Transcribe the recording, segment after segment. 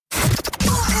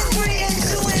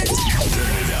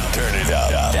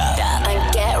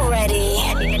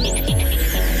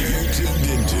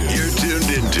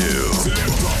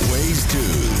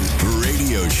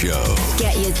Show.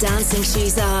 Get your dancing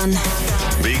shoes on.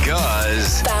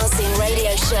 Because Bouncing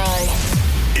Radio Show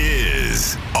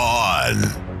is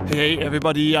on. Hey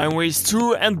everybody, I'm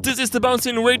Waze2 and this is the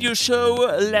Bouncing Radio Show.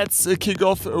 Let's kick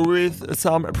off with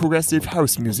some progressive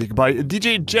house music by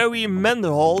DJ Jerry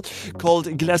Mendenhall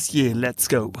called Glacier. Let's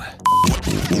go.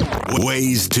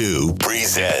 Waze2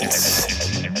 presents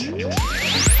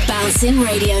Bouncing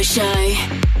Radio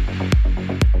Show.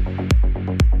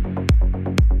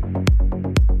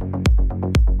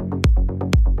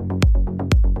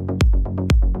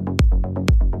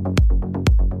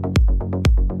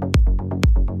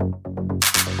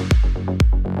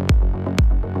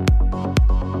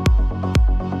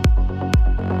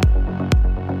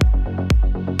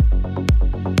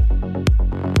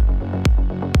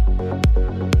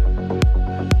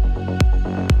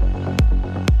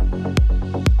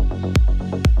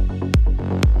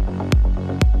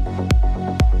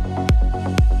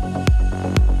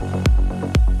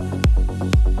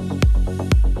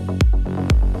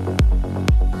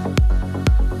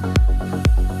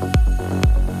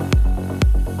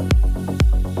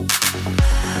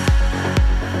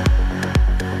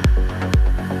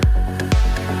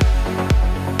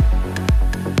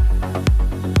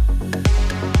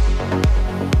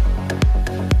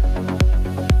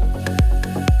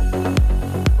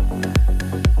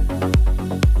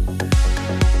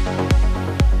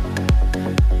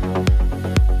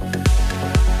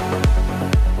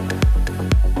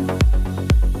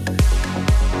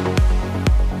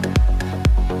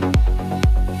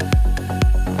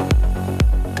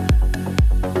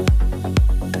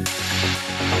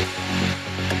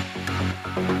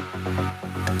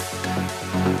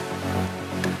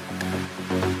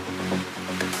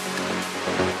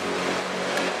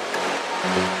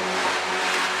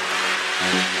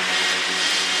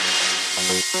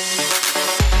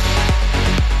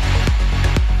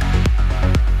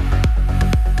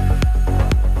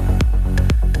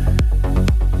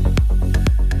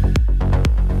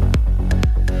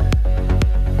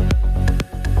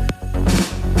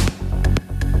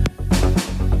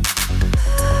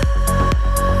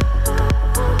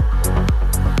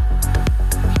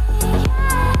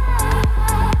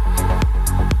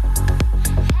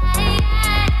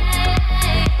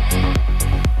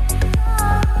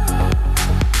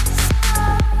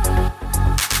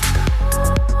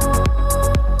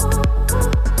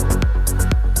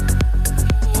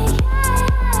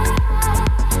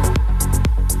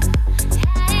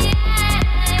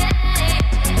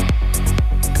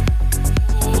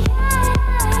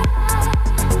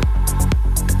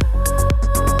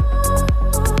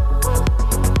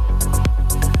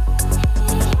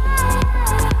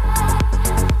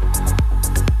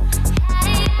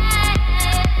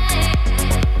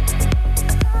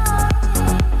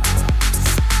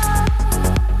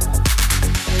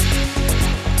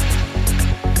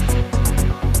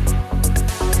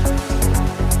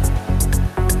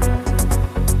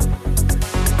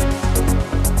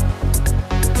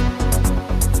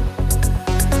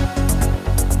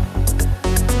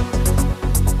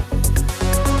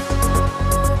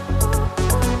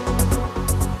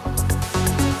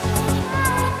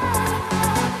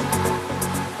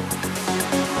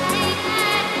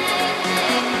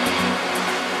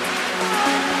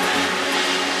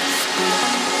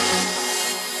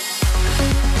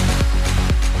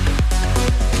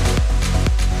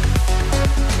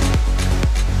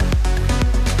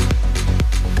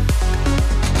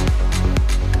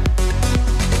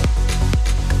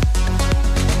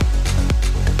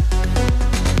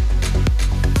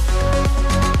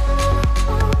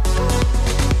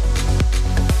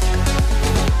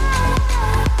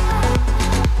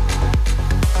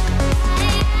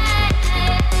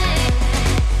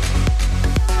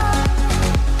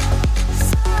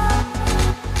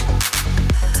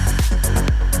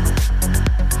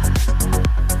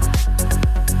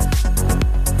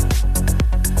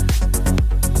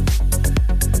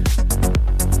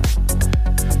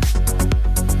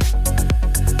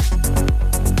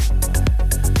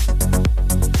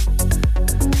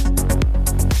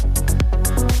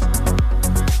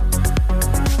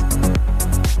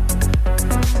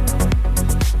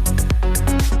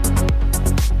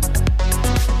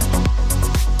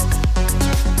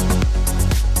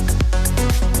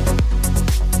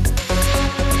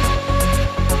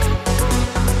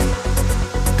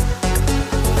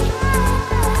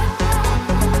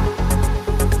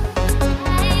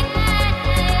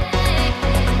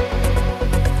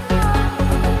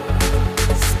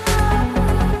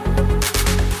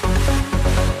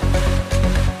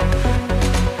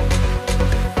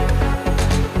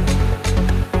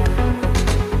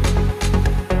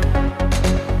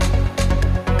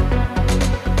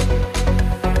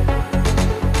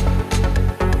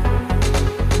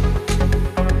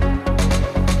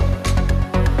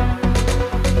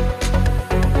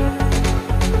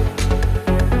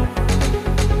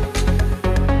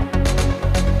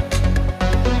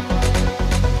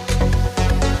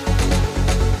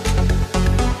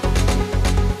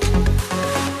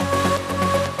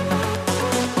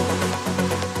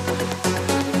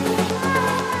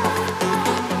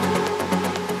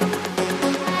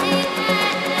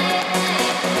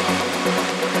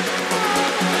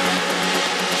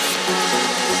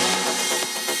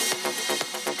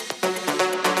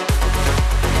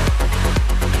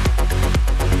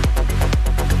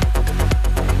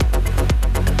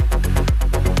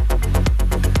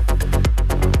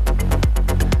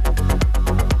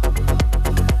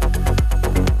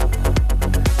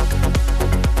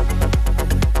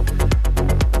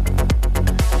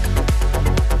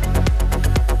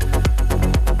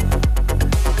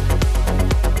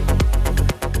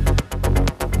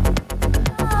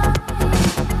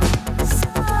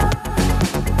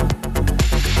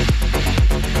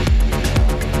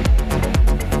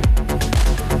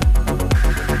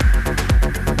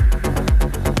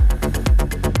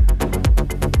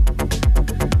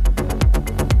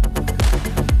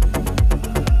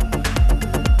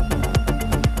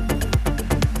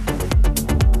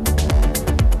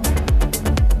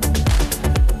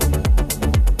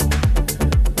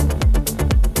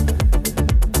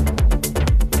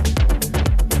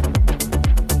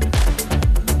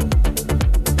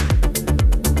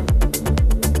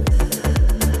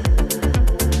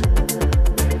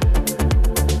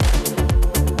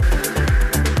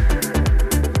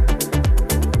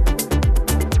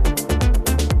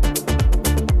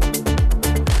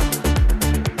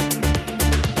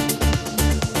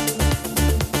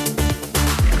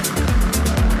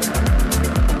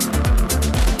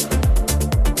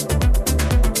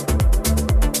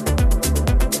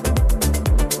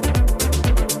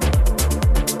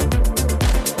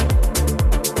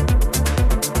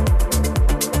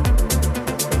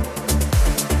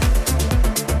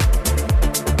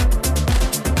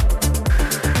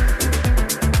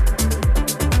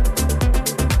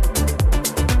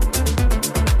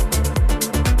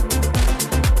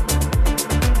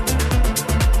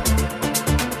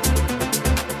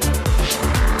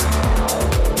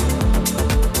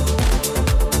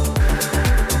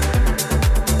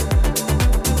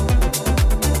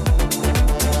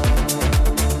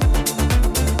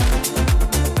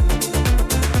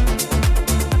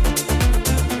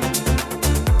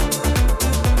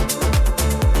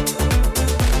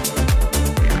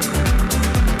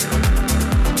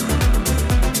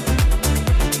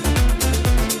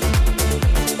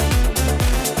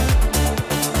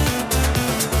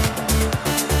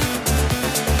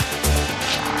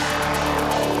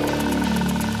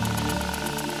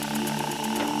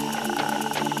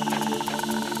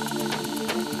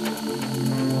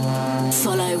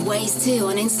 Ways2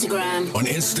 on Instagram. On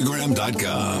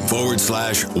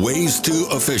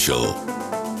Instagram.com/Ways2Official.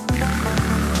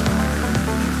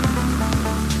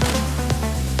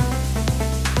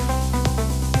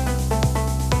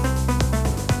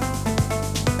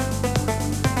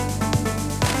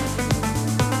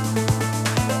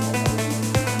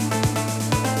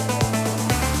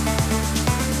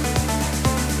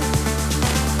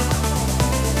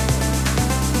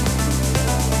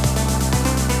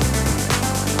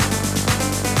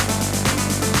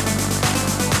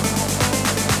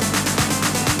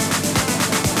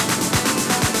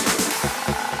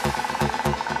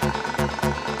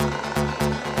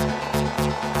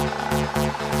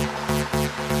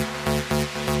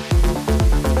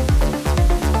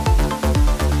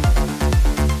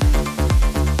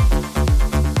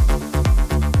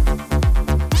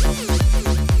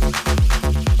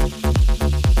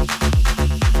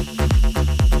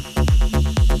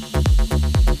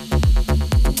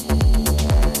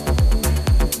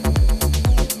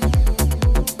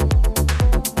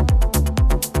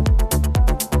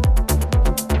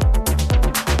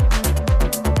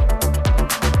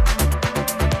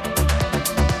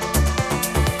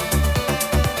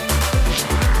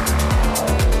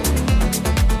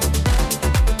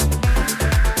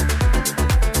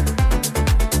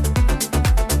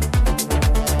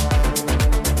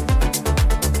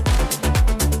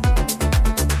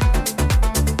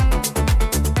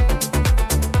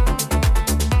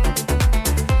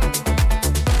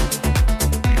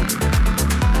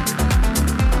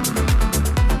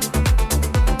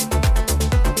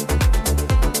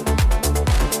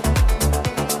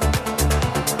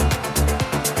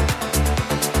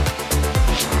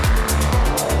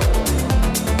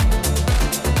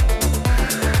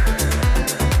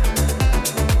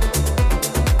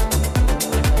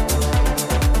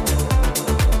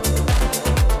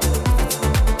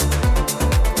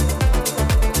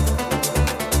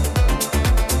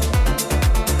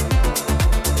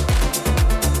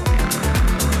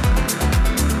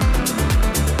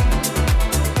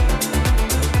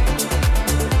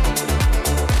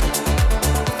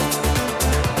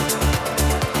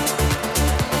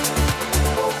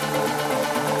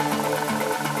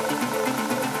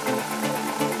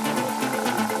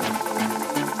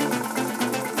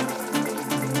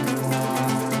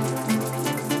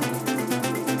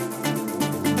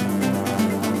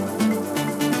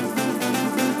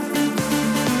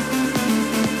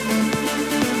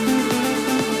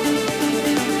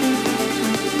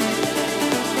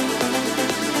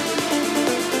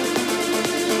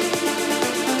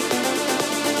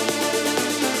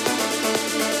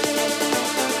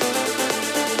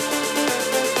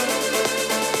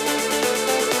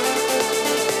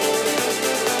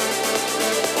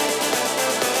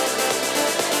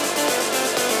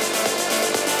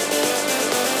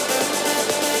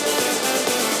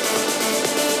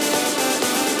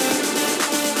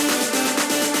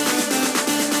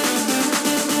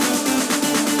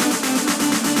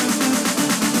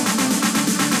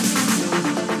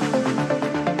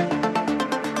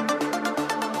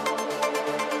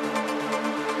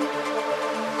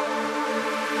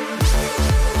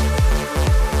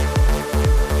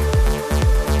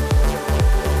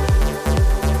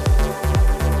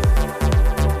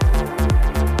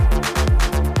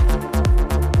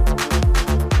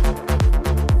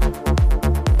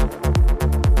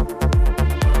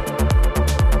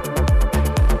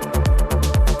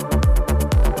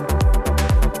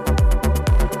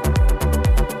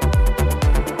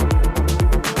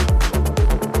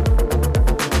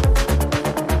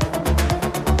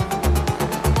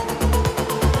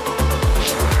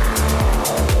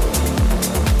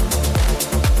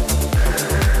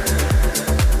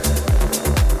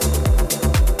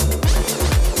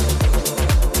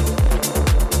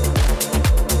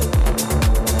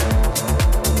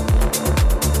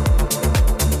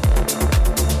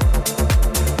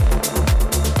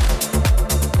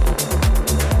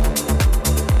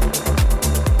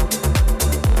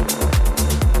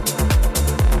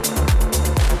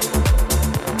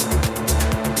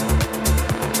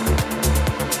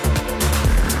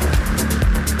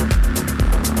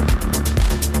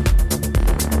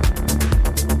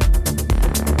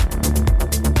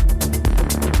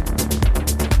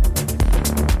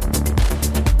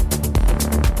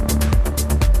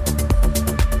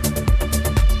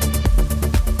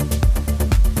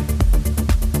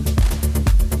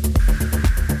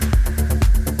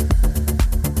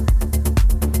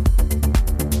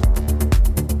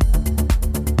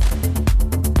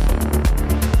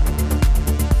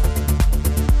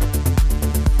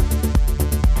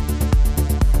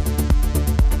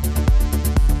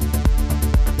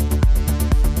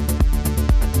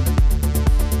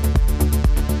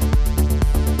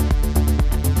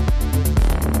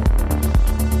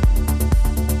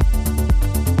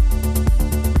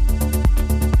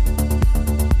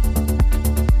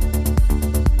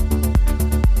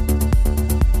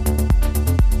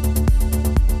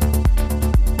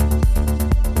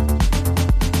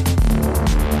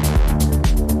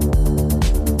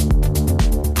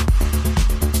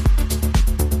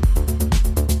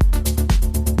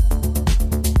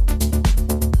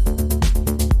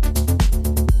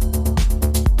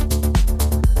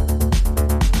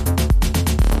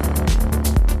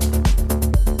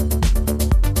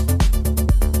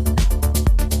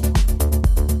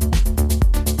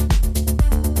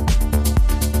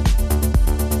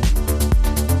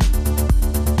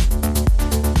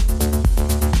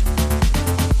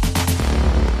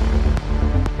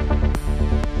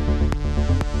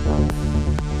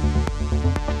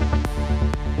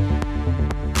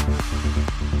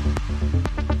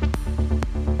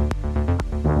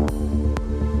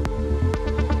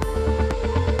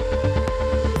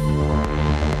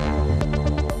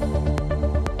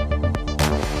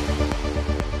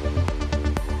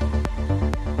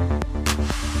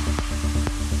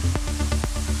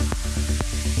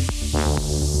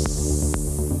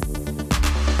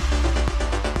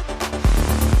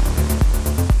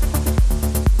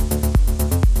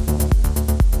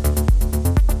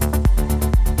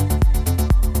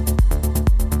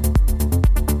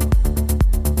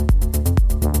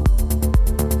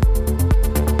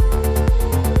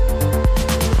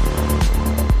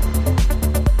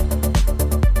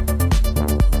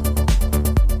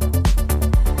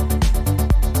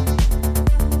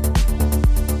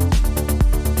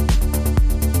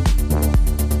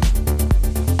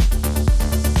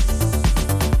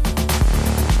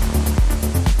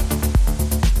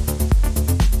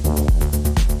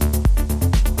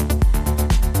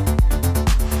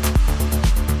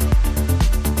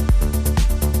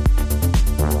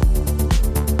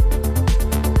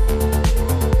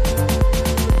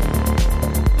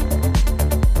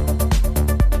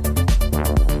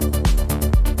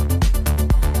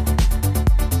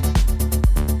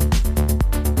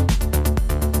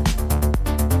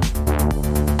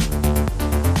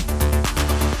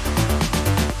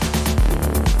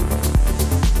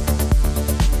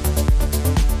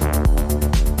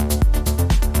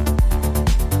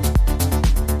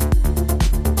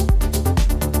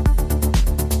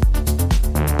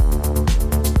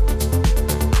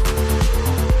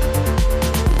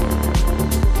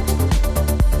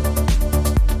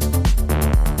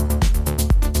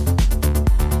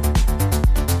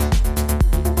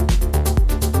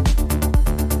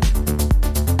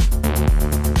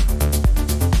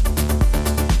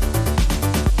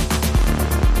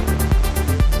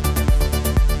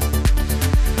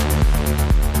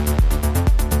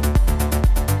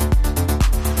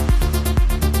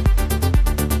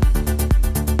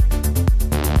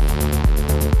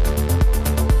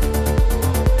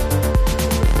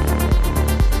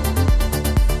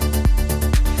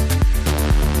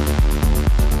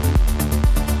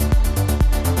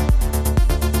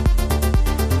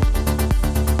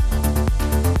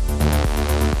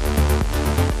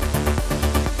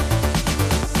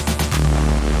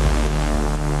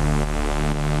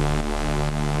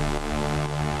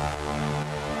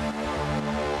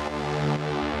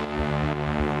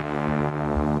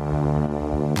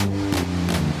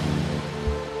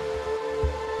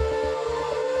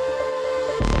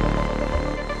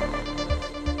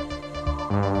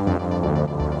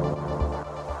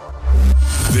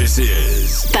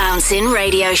 Bouncing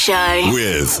Radio Show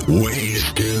with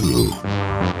Ways 2.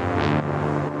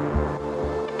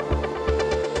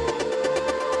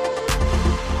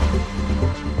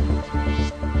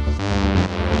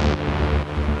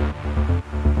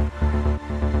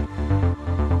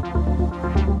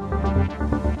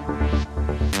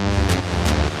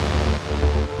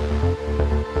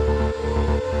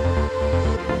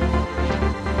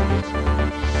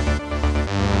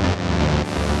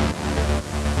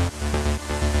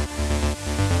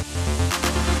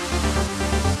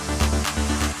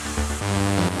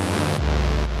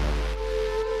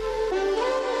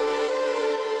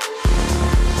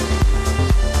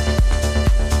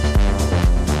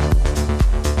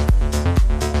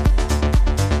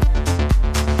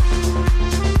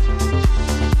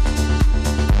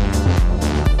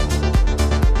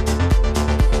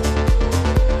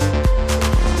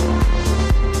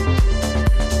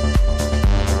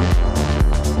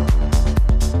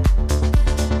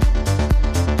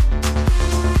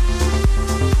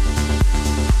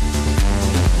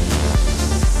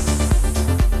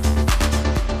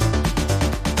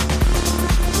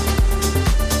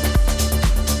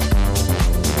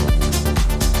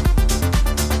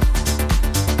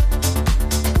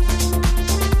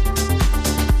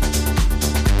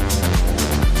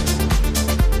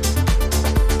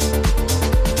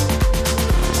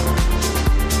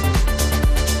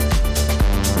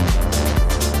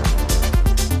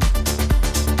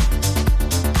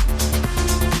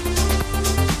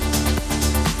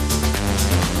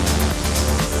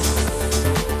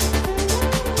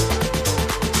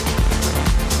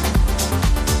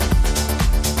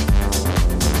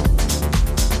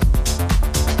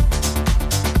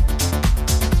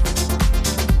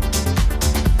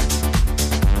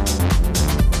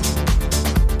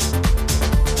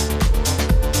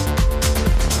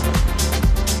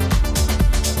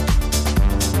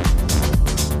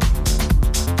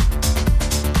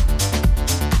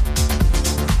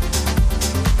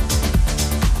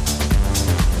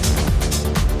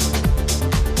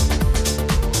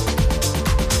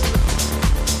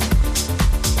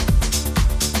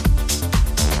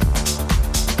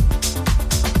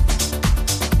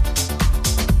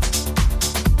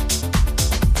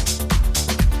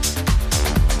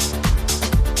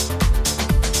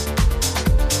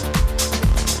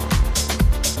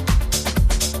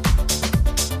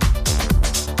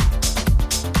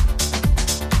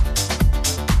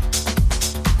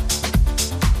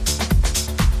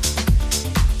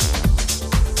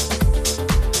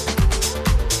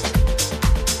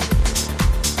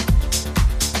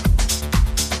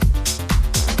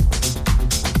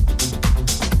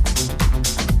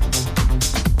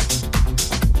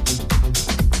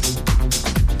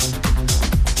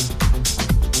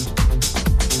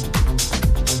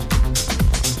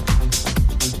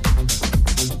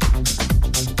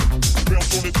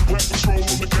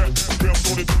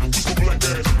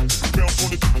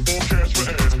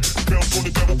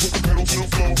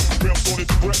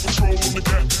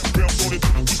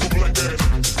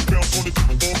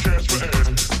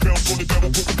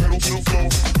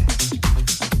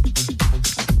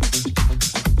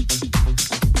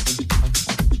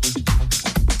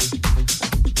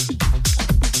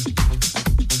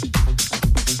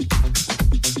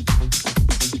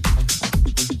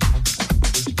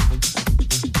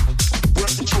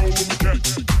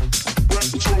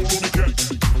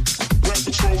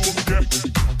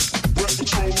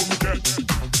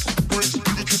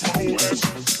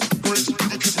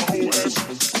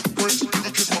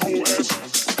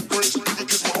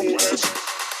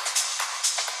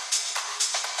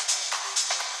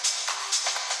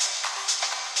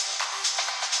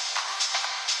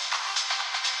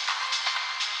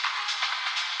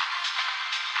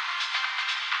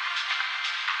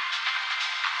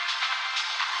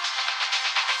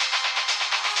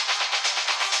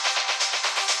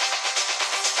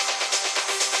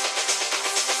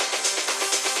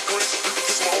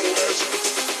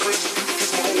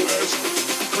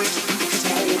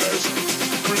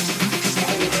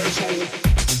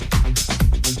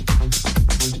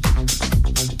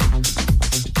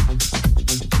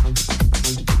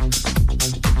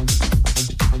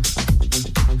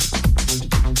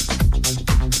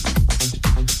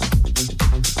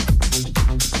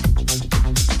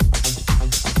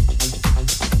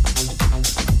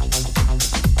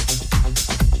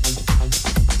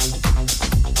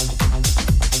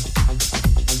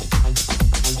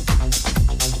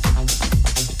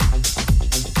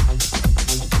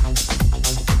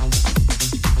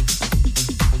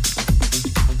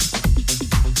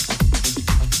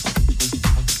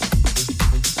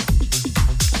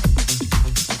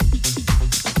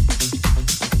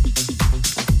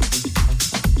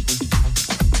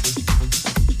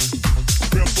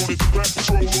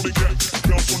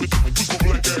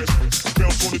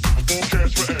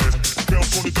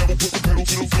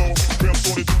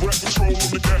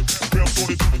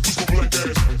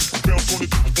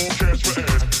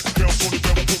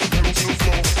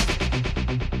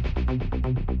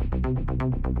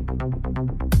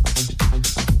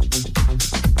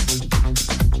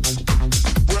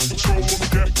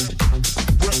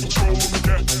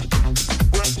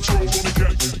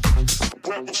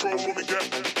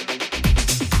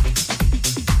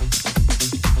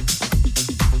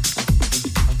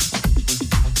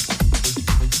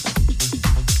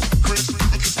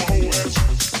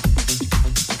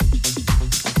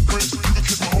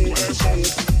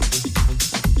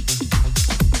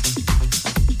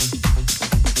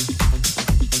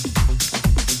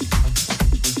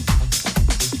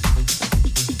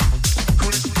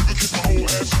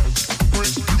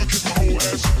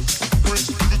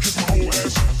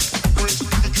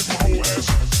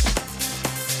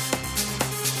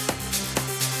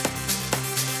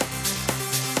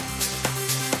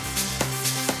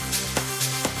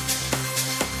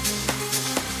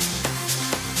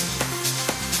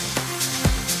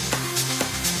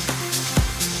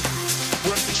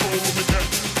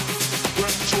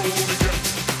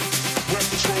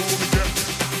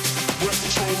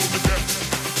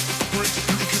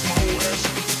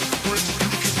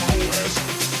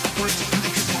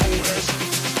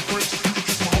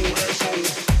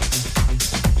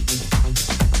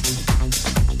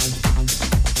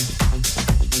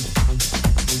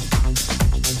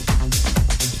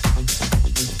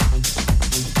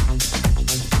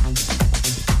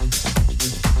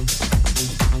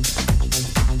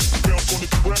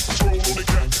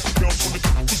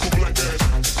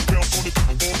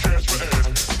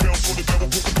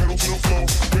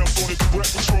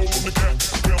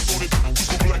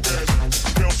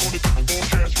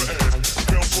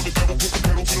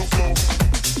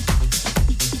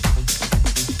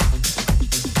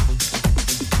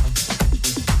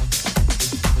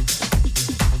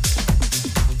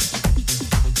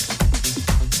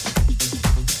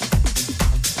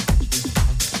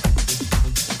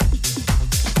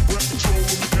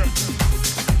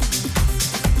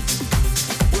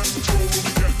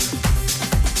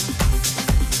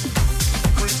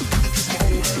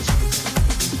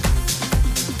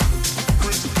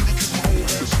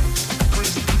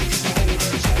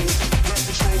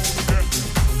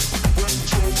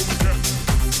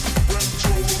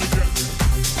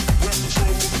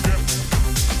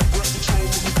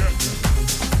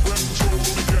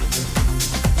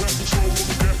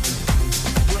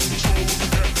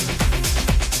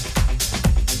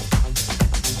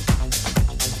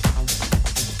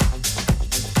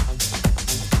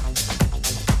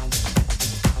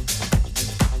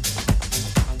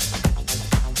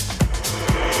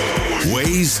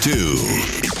 Ways 2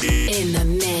 in the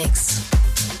mix.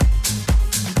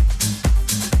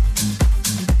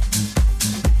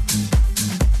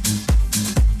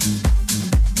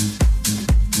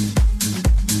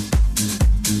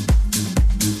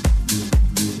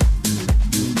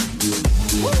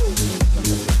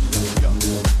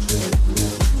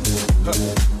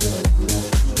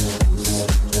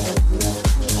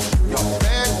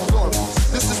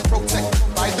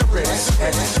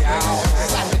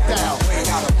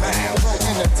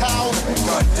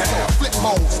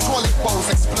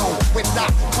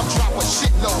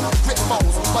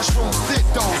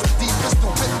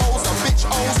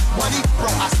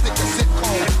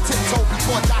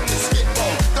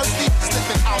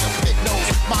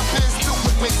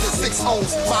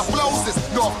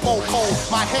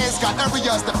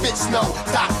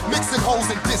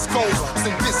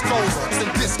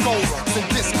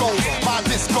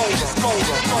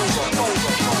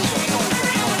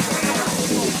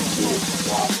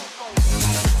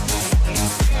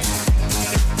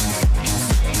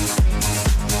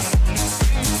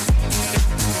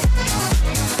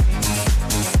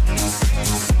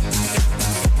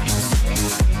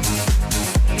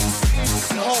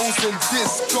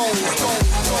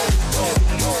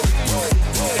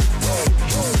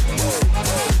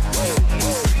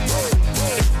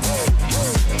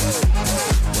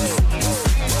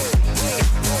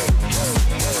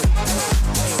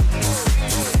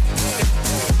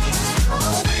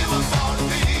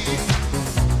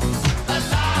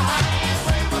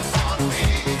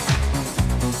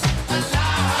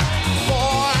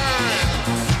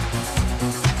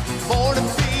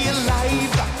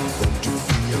 Born to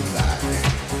be alive.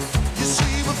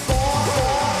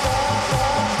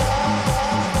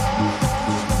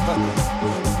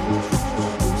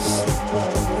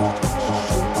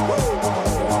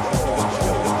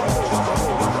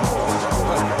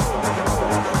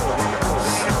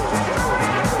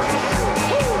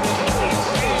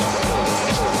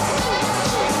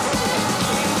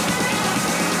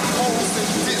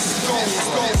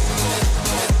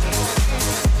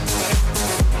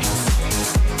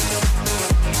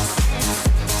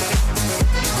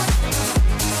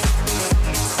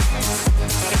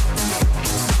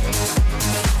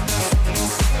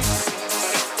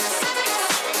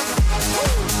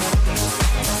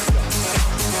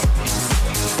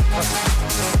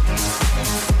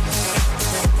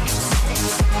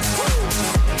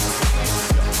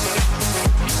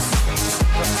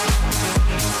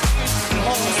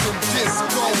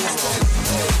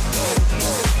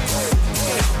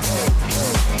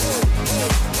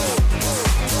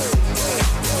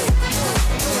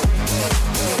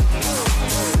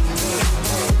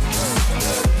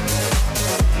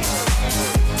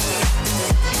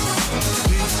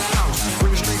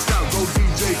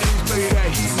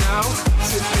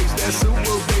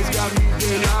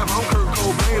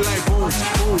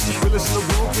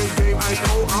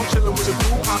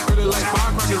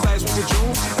 Firecrackers last week of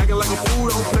June. Acting like a fool,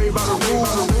 don't play by the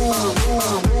rules.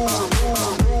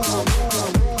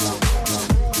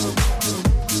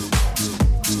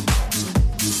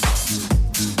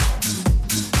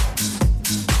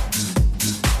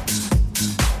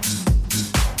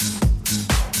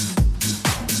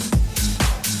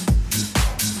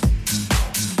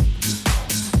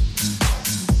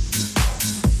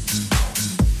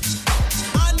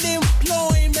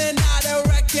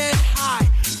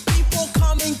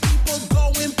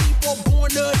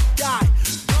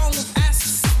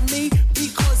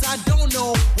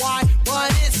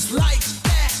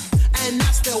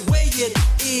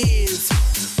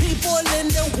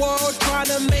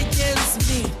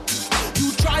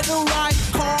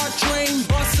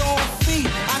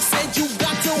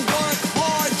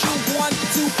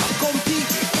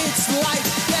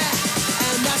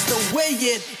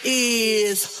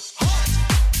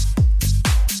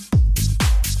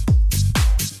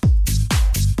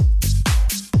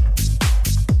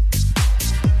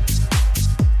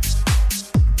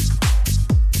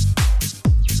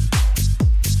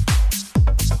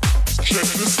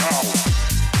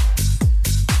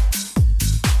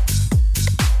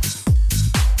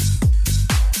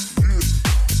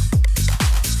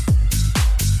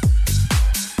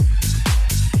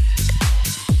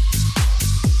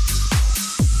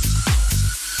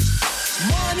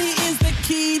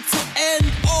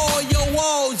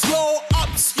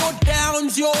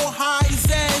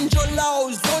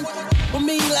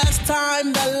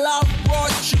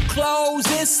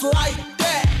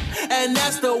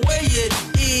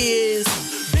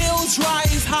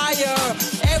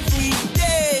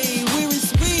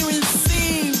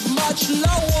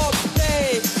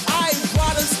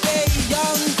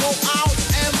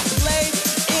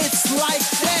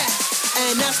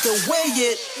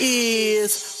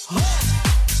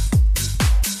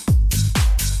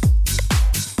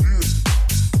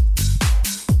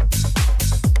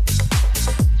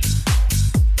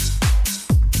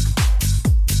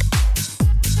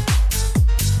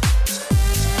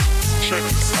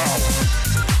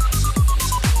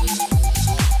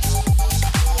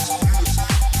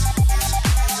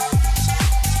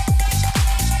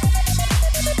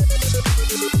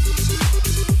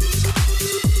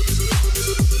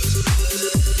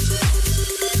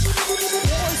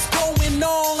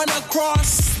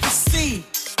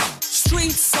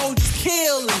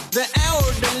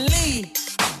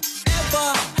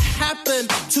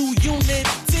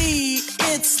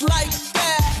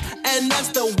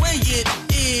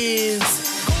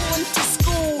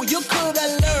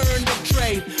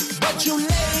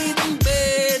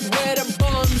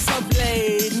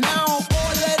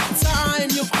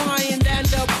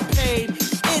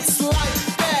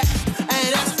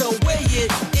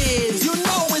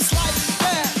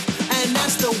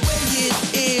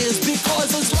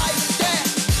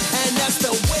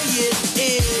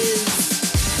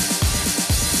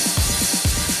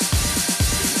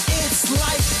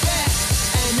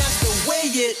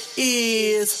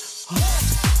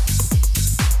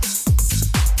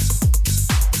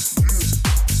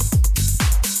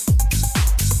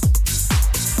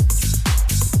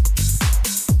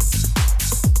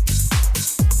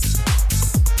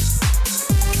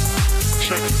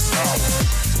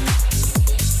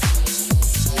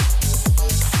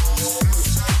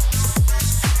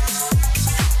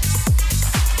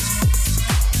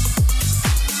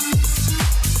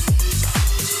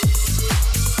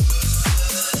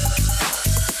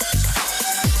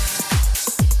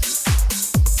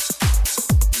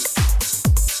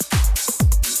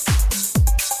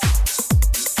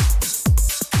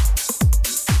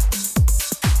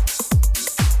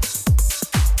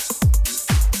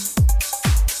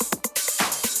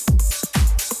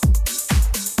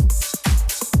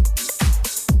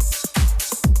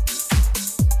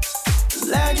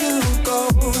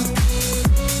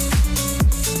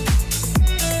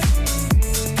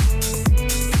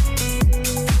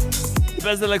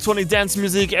 Best electronic dance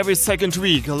music every second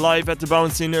week, live at the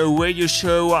Bouncing Radio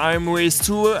Show. I'm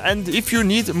Waze2, and if you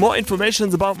need more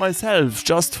information about myself,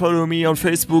 just follow me on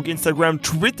Facebook, Instagram,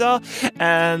 Twitter,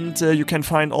 and you can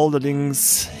find all the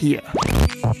links here.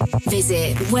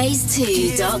 Visit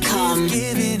waze2.com.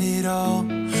 Giving it all,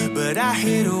 but I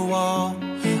hit a wall.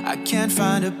 I can't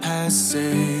find a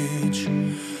passage.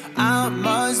 I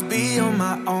must be on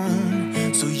my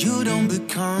own, so you don't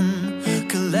become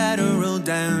collateral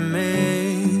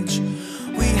damage.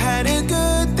 We had a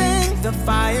good thing, the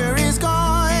fire is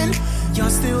gone. You're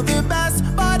still the best,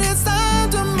 but it's time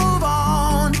to move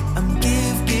on. I'm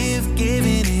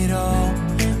giving it all,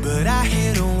 but I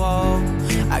hit a wall.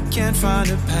 I can't find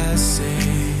a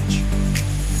passage.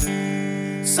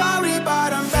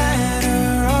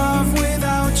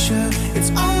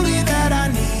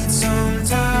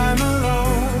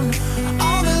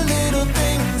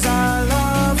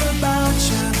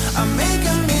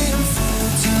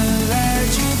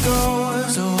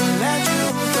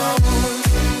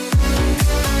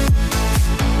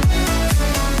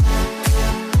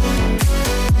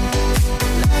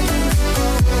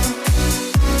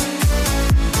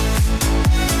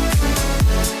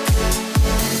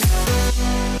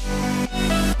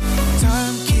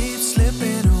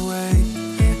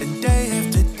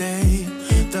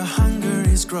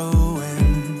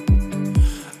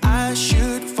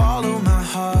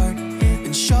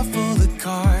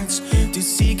 you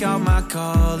seek out my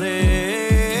calling?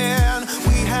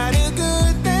 We had a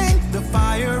good thing, the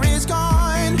fire is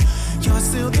gone. You're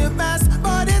still the best,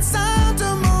 but it's time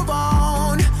to move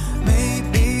on.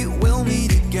 Maybe we'll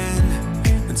meet again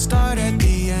and start at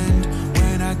the end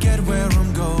when I get where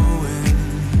I'm going.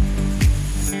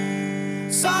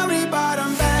 Sorry, but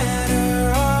I'm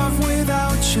better off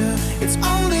without you. It's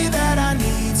only that I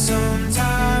need some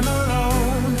time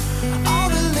alone. All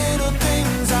the little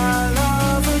things I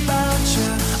love about you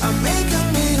are making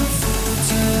me a fool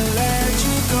to let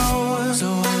you go. So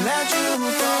I'll let you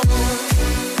go.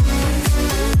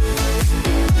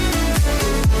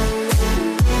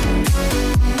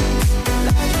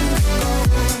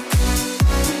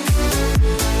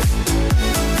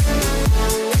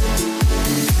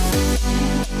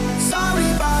 Sorry,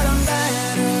 but I'm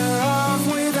better off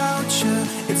without you.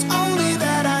 It's only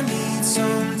that I need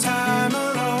some time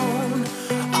alone.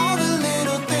 All the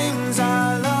little things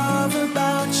I love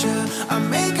about you are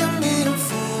making me a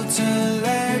fool to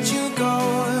let you go.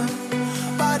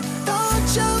 But don't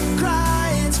you cry,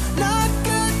 it's not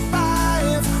goodbye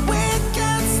if we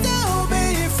can still be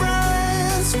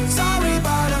friends. Sorry,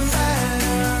 but I'm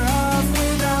better off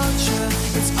without you.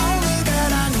 It's only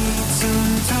that I need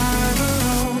some time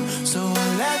alone. So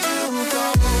I'll let you go.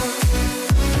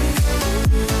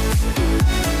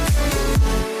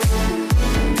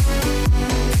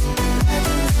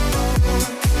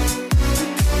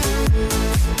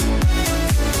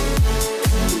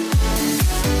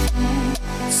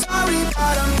 Sorry,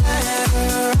 but I'm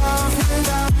better off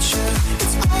without you.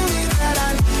 It's only that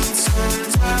I need some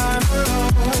time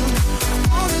alone.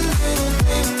 All the little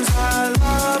things I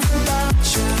love about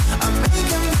you are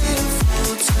making me a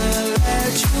fool to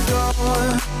let you go.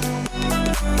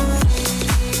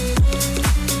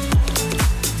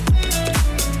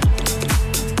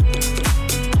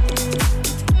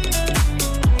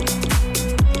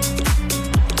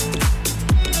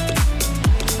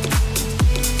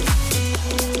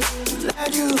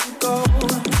 Let you go.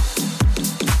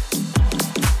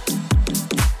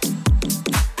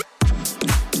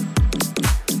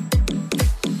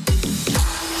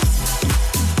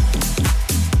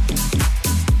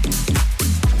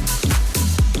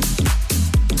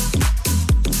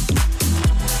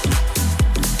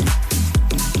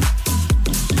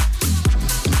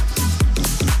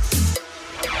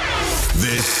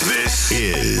 This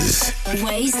is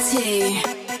Ways 2.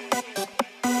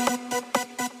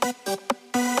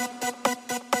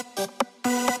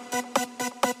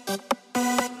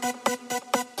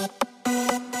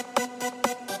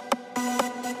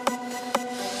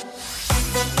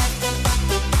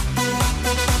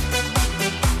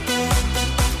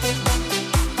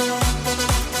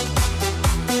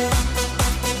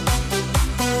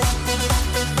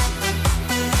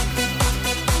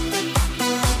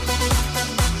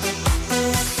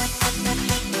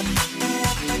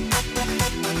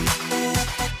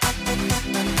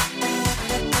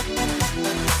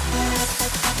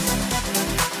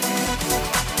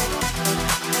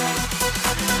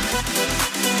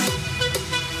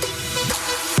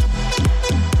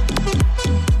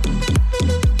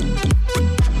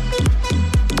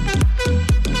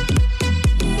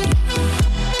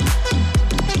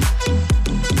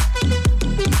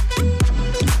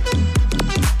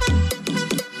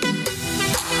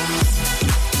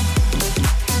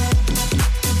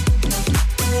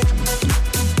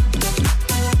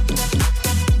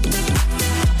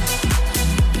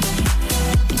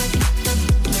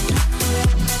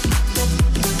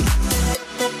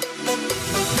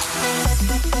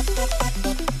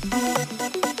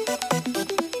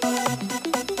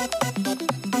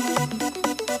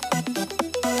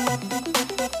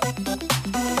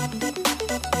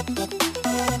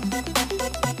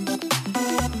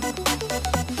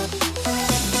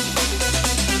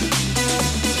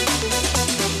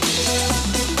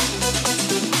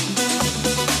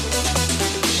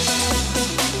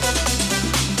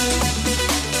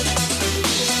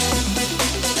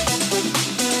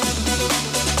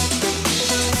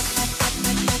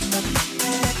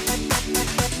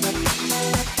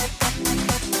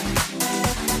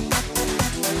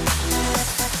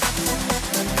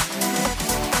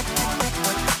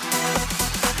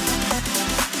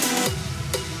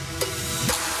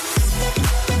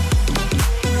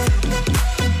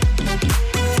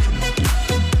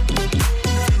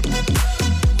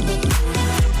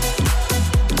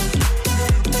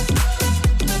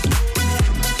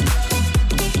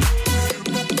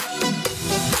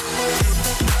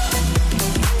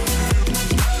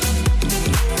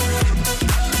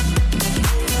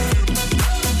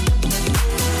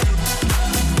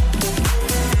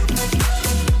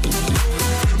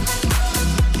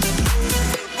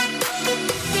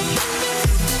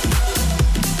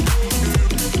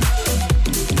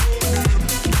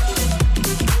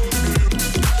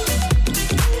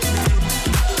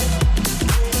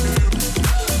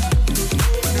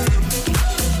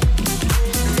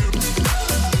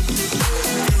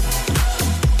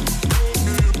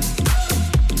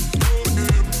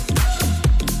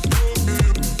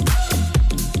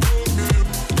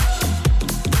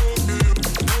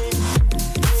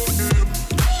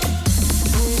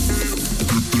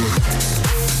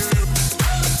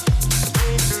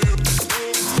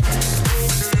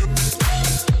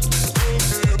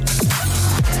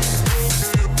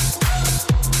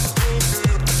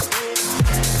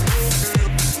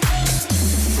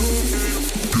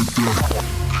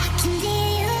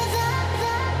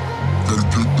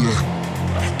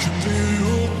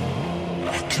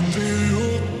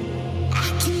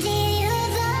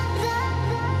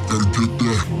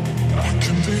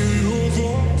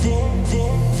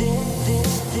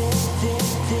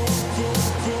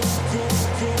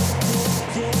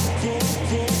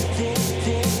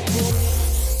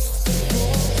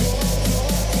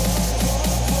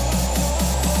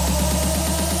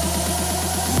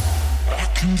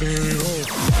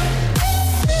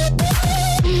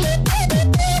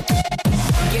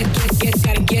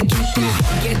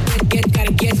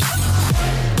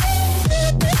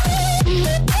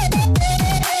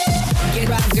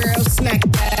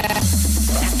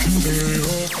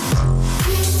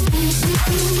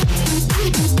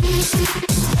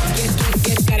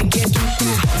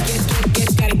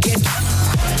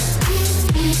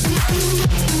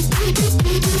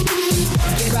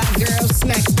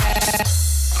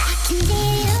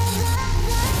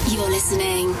 You're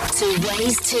listening to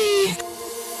Ways 2.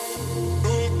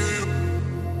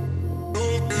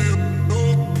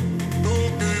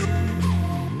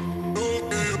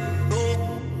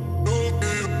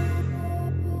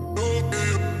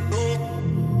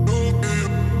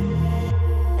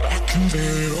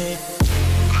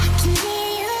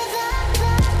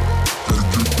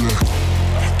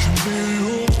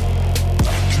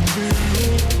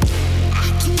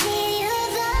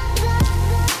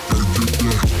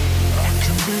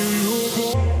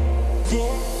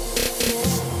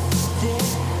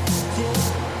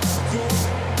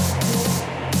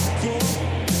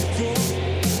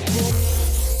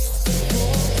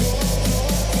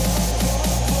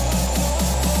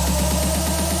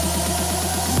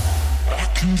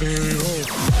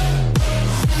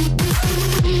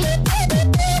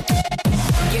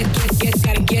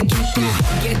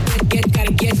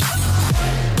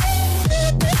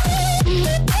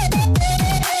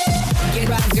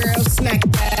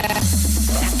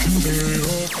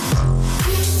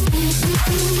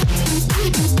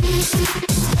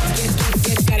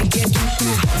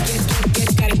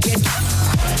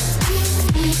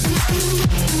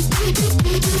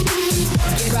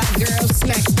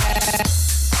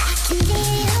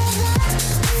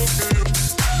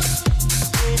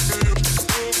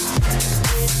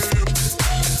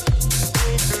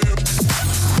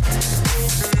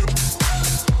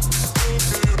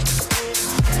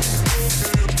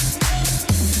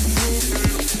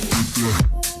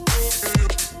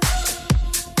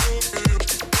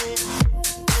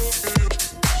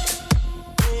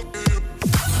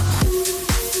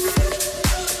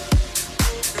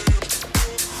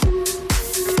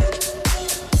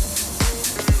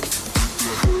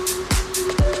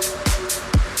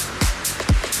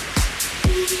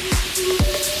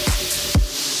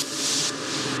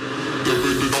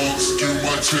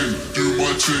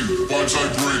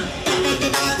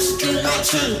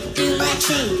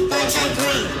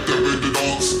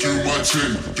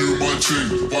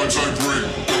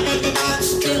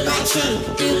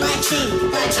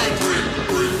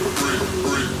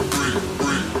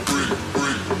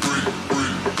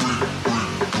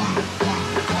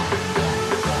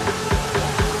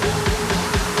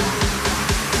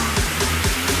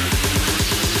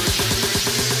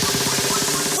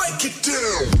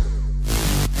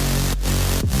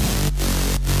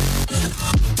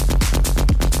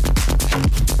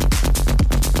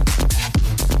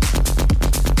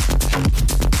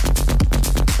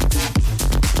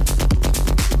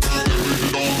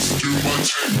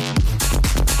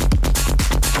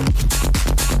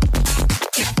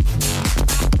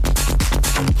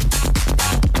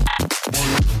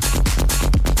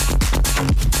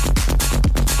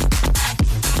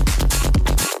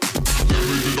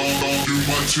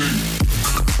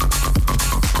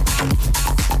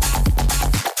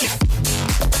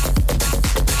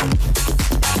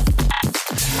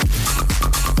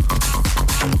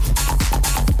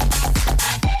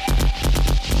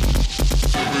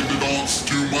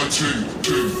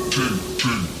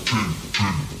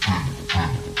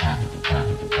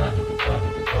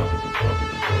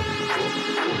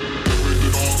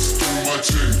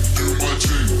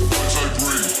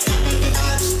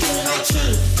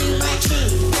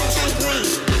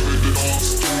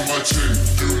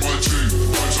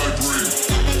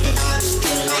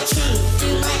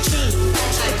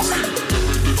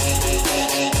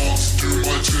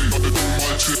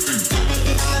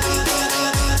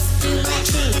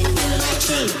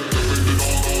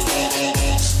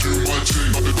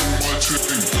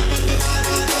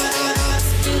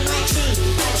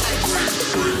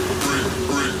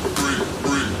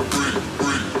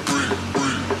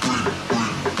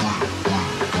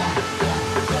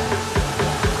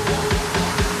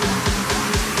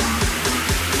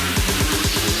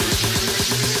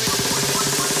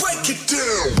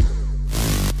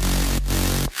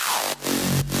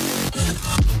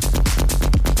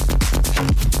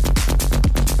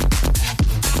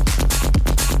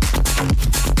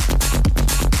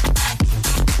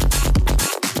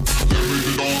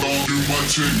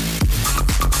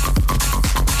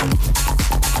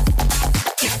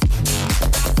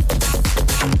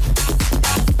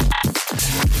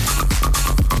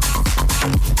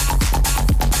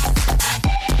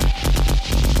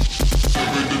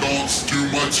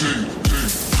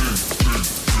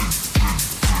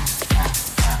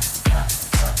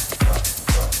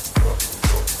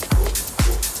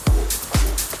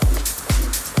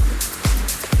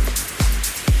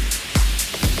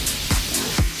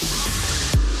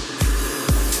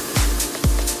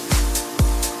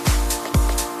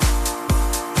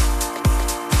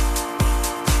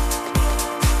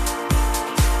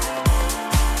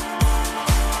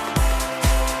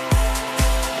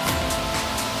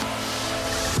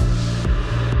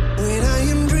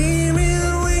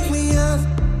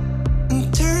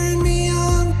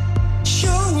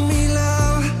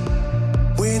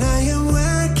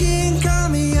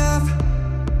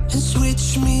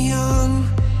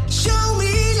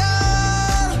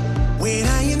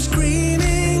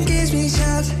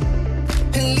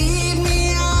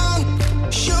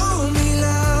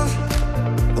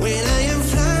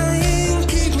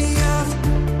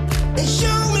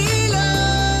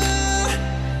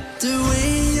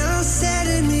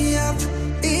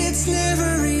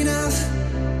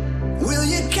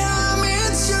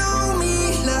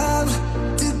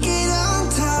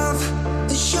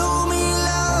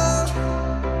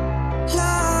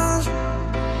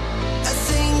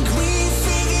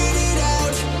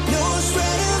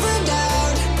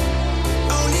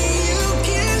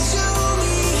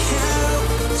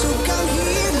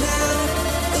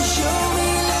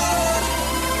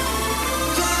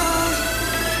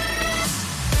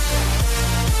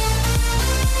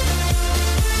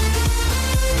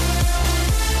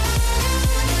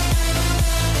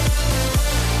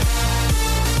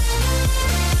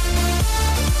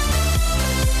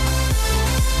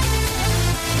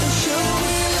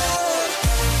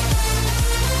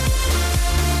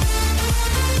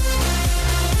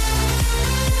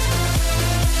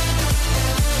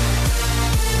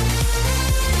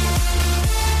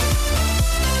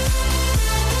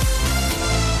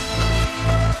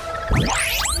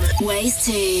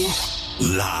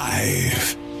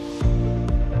 live.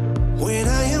 When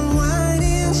I am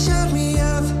whining, shut me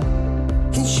up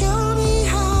and show me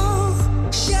how.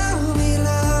 Show me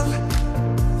love.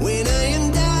 When I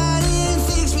am dying,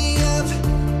 fix me up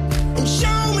and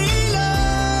show me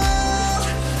love.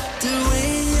 The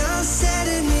way you're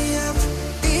setting me up,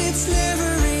 it's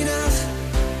never enough.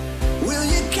 Will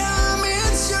you come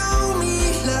and show me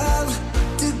love?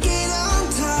 To get on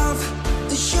top,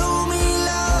 to show me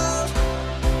love,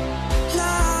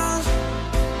 love.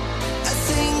 I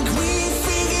think we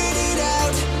figured it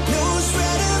out. No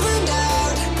sweat of a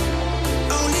doubt.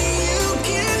 Only you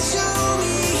can show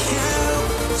me how.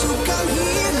 So come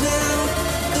here now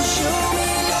and show me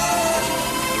love,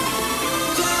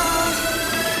 love.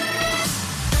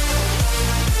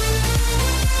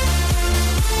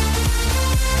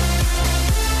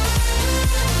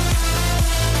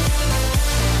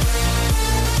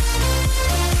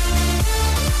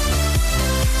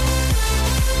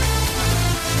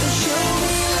 Show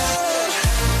me love.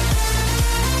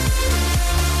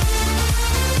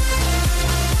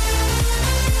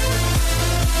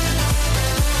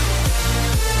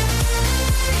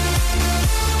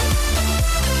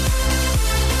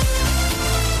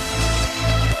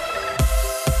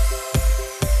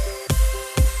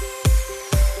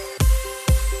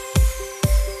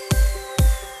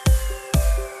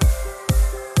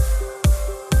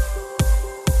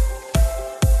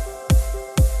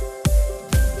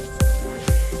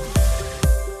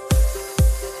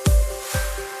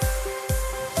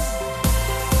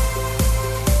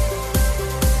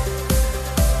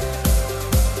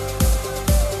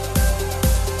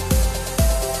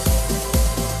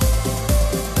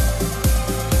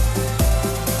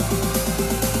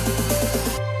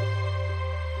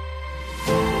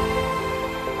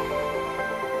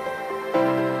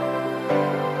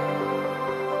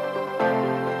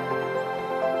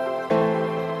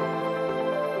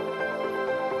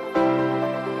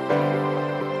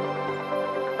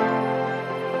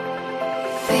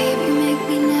 Baby, make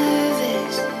me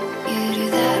nervous. You do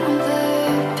that on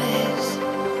purpose.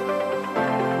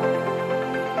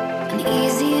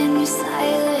 Uneasy in your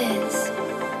silence.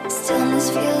 Stillness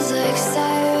feels like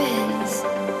sirens.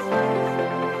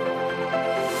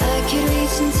 I could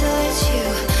reach and touch you,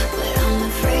 but I'm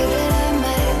afraid that I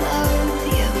might love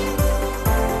you.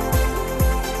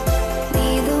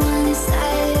 Neither one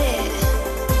decided,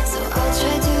 so I'll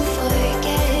try to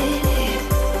forget it.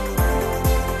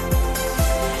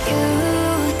 You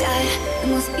got the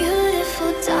most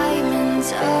beautiful diamond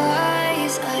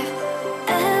eyes I've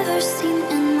ever seen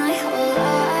in my whole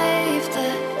life. The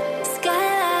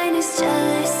skyline is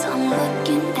jealous. I'm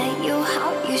looking at you,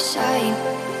 how you shine.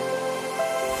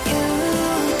 You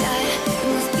got the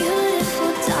most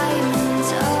beautiful diamond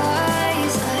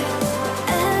eyes I've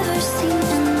ever seen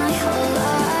in my whole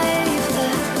life. The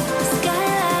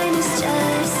skyline is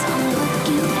jealous. I'm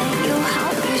looking at you,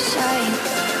 how you shine.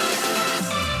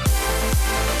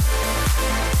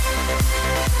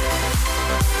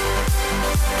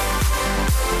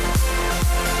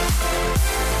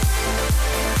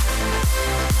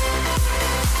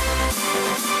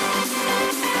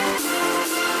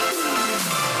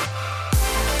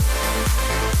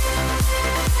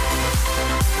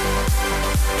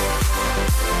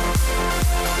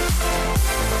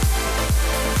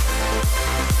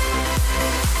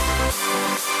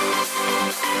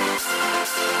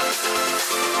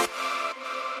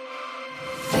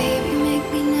 Baby, make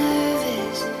me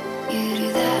nervous. You do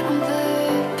that on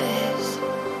purpose.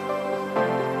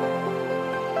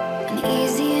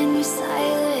 Uneasy in your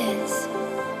silence.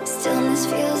 Stillness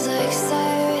feels like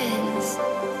sirens.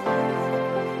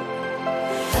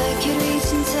 I could reach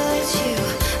and touch you,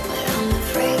 but I'm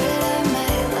afraid that I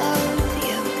might love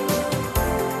you.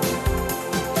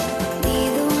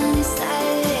 Neither one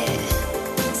decided,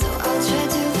 so I'll try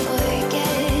to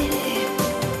forget it.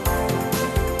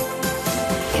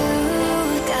 You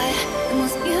got the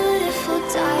most beautiful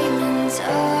diamond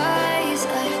eyes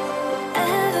I've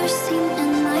ever seen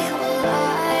in my whole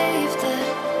life. The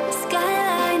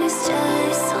skyline is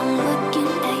jealous.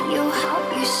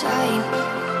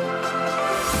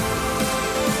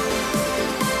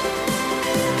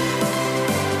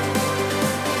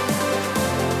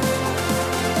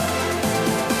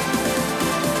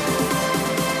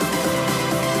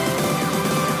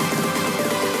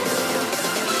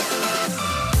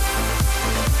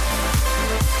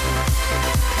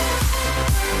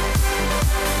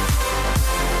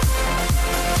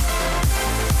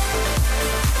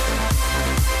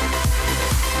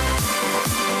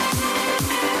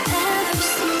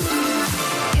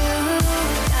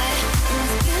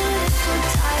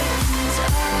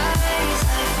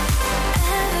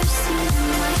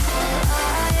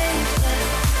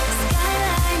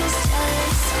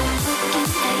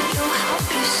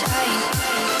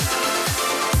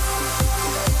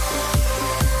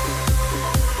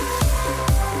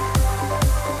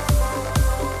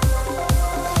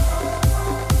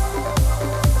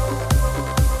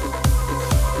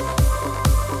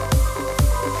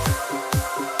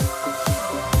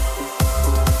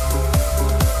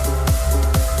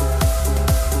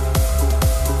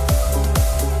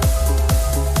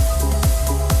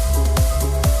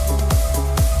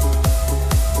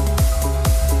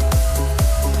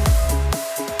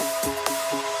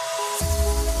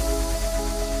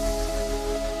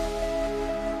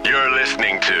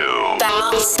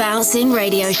 Bouncing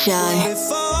Radio Show.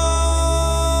 If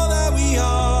all that we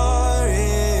are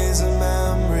is a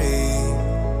memory,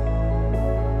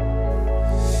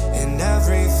 and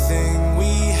everything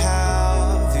we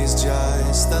have is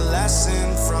just a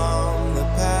lesson from the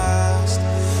past,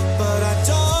 but I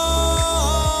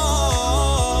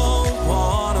don't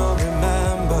wanna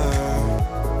remember,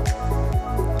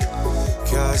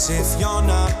 'cause if you're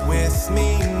not with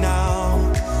me now,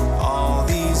 all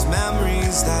these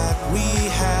memories that we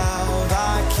have,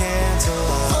 I can't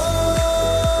allow. Oh,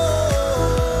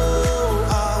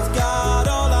 I've got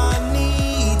all I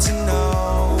need to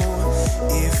know.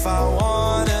 If I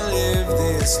wanna live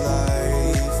this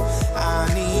life, I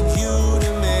need you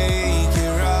to make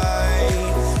it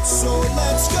right. So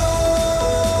let's go.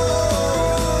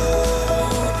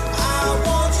 I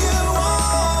want you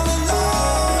all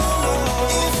alone.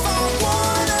 If I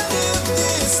wanna live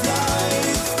this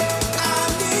life, I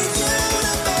need you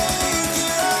to make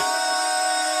it right.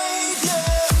 Yeah.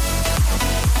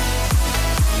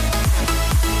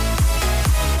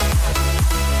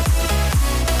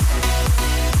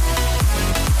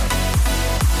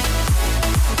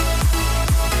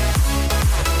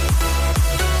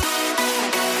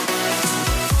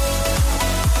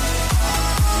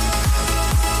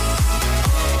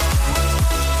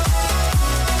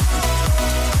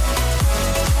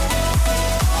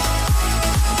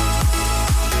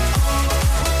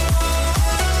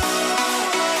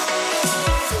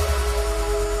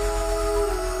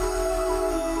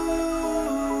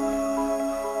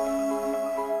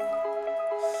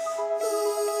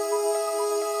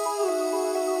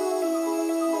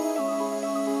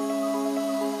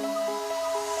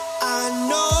 I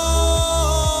know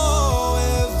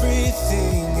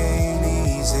everything ain't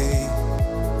easy,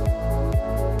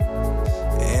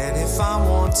 and if I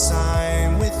want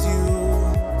time with you,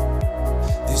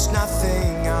 there's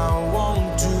nothing I won't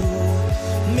do.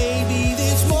 Maybe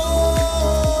there's more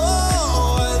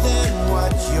than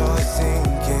what you're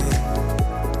thinking.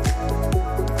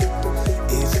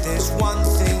 If there's one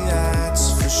thing that's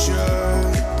for sure,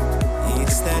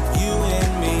 it's that you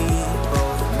and me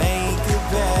both make a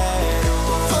better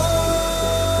world. Oh,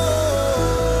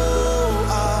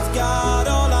 I've got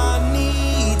all I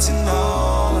need to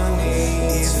know.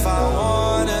 If I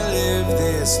wanna live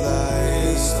this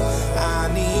life, I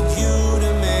need you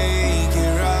to make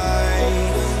it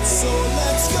right. So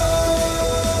let's go.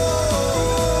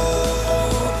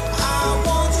 I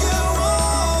want you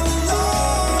all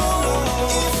alone.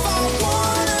 If I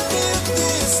wanna live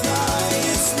this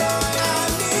life, I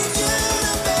need you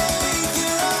to make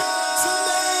it right. To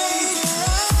make it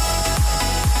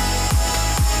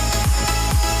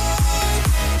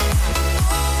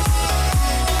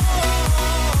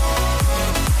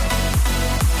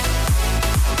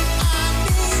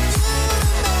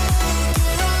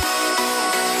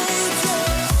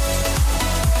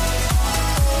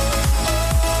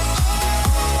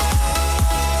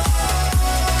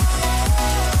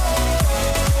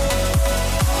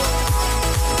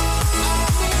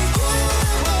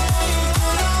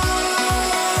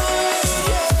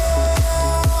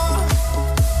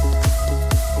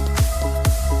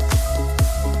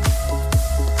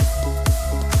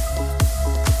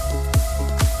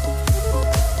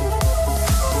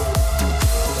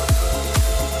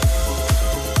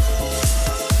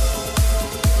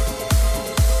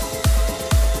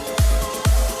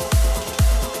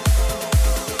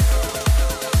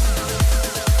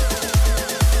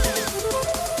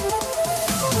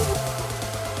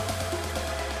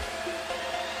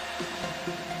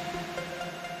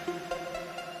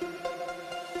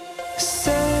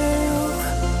sail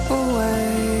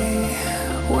away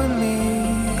with me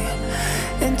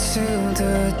into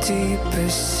the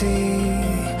deepest sea,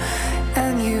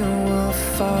 and you will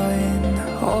find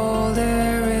all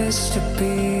there is to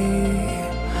be.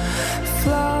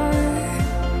 Fly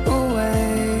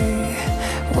away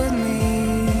with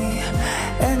me,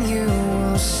 and you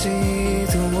will see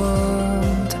the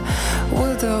world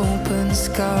with open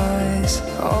skies,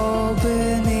 all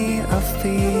beneath our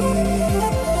feet.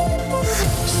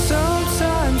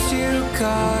 Sometimes you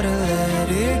gotta let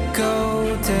it go.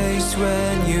 Days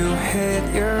when you hit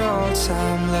your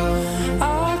all-time low,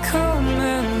 I'll come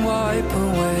and wipe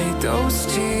away those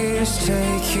tears,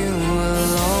 take you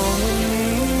along with me.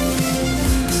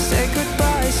 Say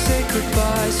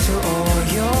goodbye to all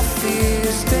your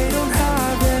fears. They don't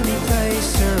have any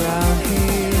place around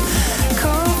here.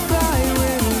 Come fly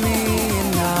with me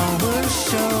and I will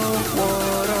show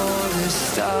what all the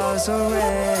stars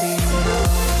already know.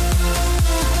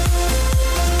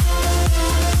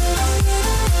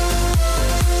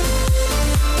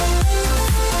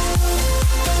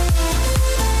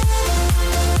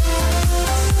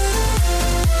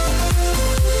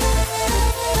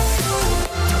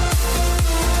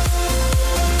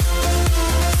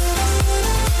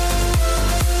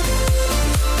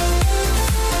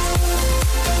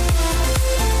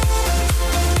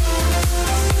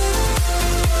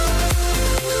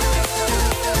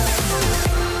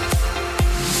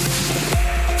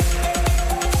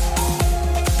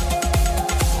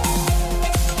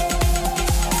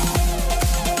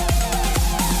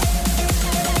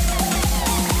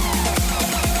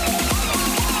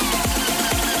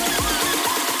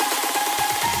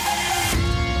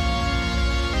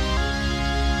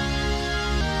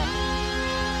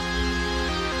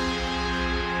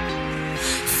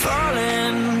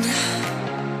 fallen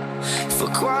for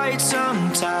quite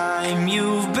some time.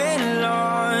 You've been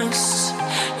lost,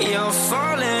 you're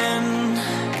falling,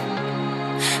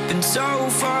 been so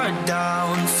far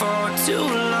down for too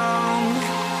long.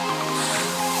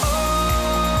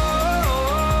 Oh,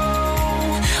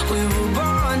 we were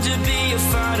born to be a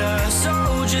fighter,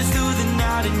 soldier through the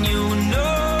night, and you know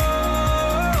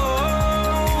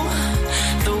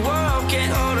the world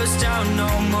can't hold us down no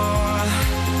more.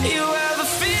 You ever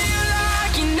feel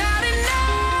like you're not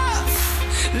enough,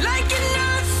 like you're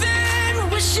nothing,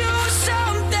 wish you were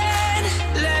something?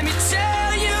 Let me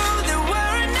tell you that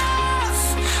we're enough.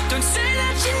 Don't say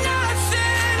that you're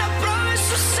nothing, I promise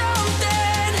you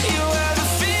something. You ever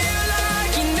feel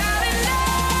like you're not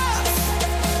enough?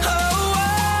 Oh,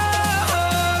 oh,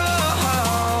 oh,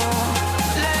 oh.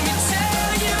 Let me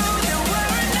tell you that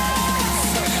we're enough.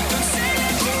 Don't say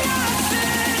that you're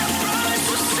nothing, I promise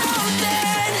you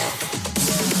something.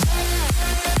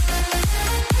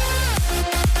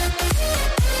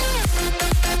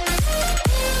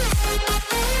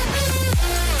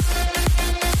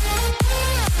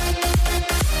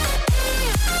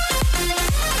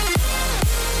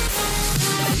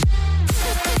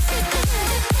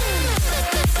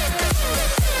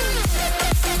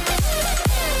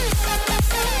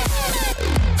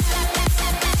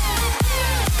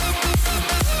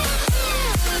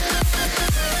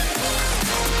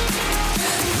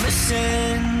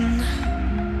 Missing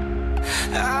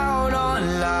out on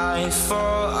life for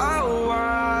a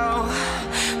while.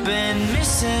 Been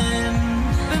missing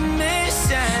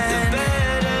the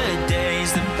better days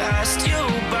that passed you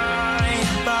by.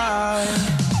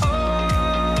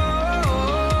 Oh,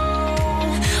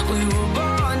 we were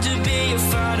born to be a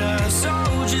fighter,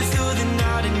 soldier through the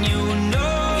night, and you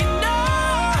know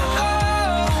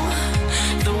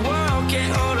the world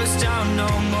can't hold us down no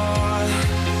more.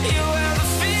 You ever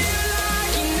feel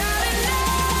like you're not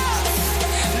enough,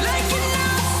 like you're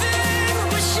nothing,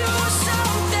 wish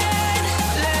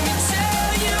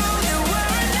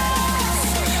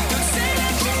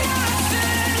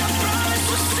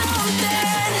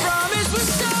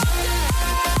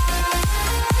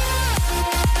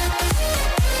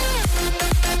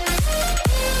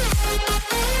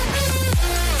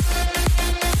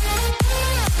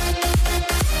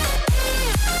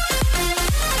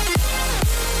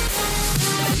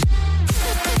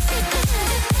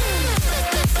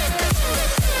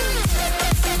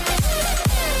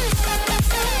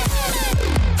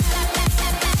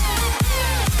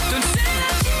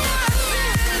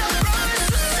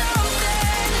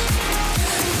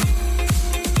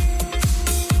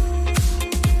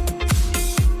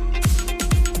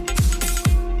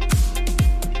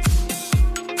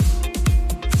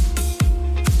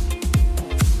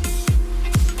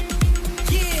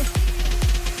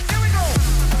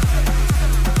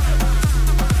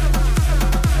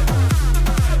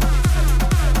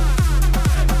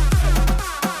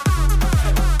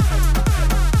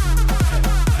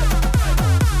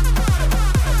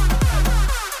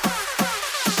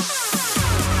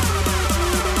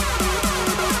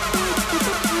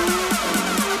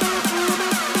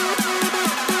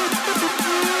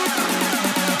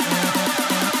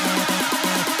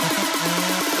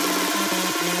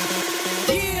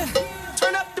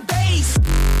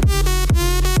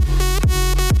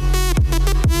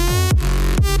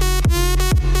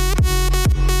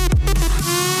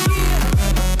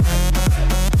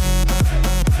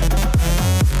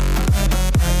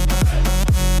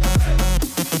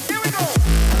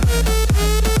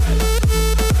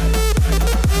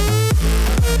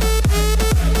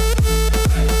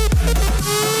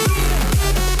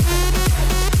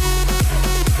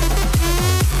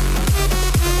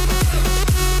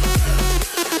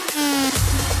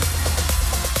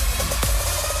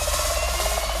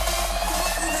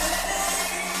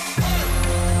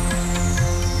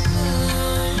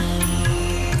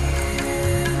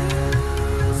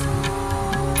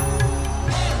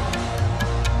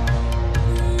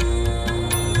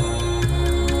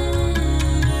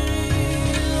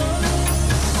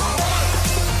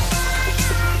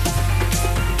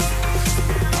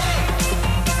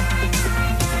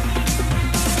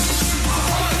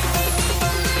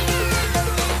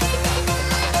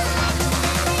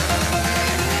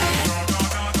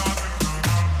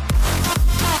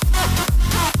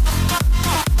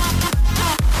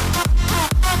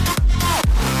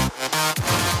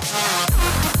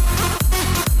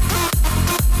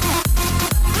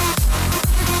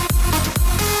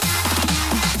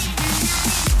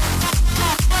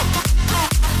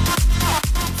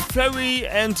Ferry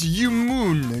and You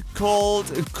Moon called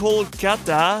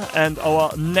Kolkata, and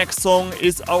our next song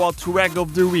is our track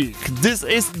of the week. This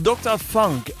is Dr.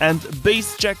 Funk and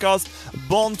Bassjackers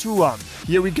Born to Run.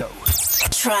 Here we go.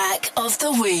 Track of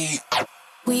the week.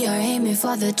 We are aiming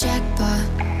for the jackpot,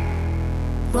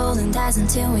 rolling dice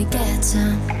until we get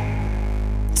some.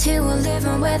 Till we're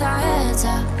living with our heads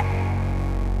up.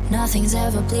 Nothing's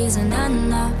ever pleasing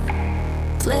enough.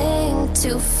 Playing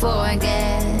to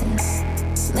forget,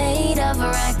 made of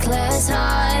reckless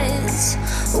hearts.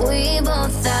 We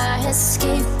both are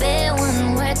escaping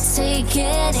when we're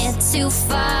taking it too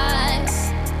far.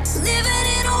 Living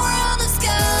in a world of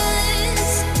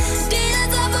scars,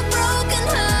 demons of a broken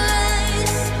heart.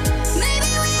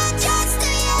 Maybe we are just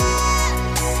too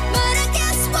young, but I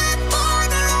guess we're born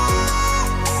to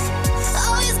run.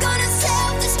 Always gonna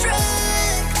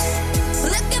self-destruct,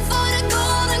 looking for the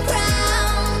golden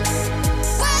crown.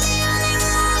 We're the only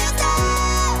royals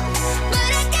down,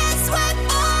 but I guess we're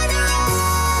born to run.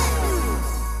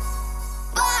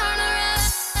 Born to run.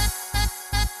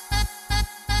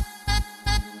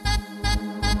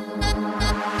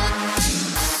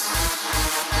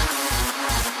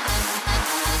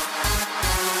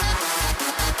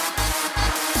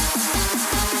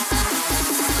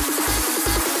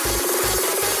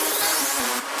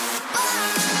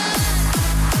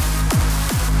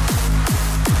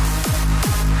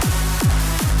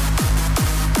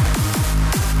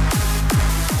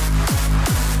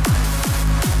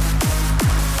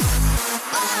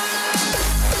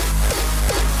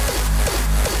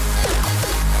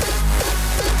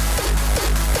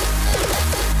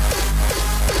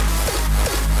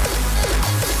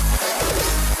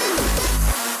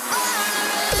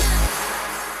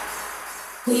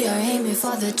 We are aiming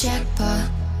for the jackpot,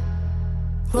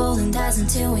 rolling dice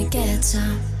until we get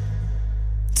some.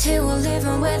 Till we're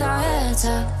living with our heads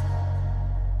up.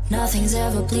 Nothing's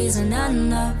ever pleasing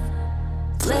enough.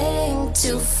 Playing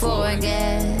to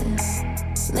forget,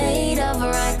 made of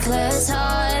reckless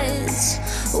hearts.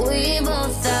 We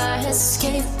both are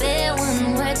escaping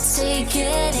when we're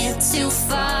taking it too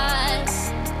far.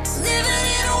 Living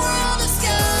in a world of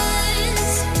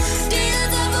scars,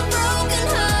 demons of a broken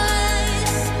heart.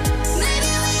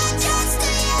 Maybe we are just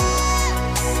too young,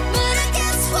 but I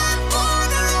guess we're born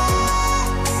to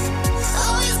run.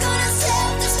 Always gonna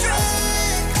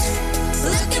self-destruct,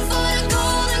 looking for the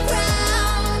golden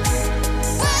crown.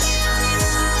 We're the only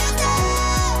royals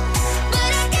down,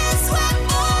 but I guess we're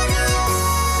born to run.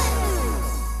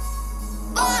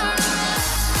 Born to run.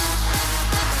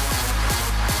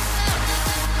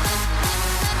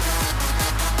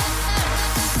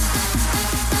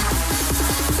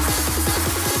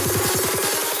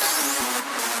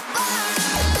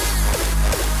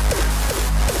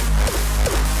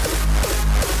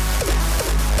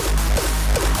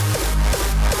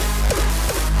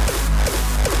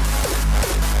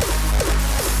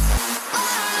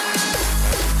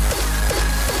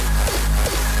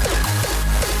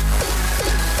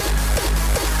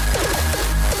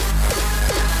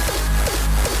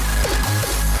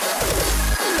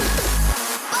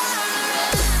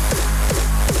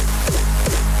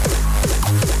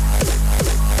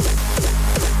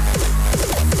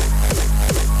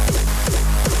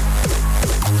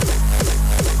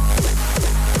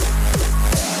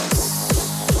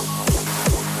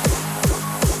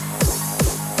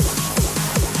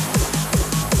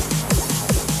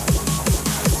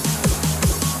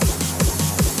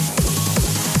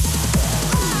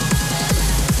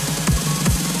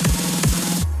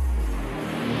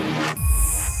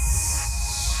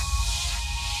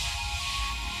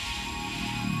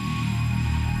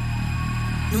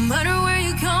 No matter where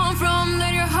you come from,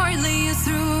 let your heart lead you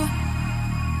through.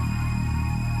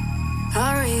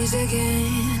 I'll rise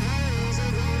again.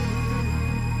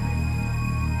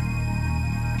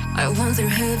 I went through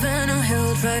heaven and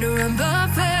hell, tried to run but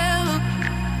failed.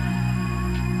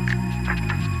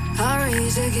 I'll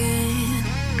rise again.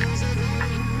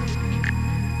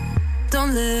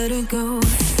 Don't let it go.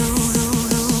 No, no,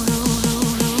 no, no, no,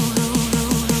 no, no,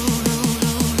 no, no,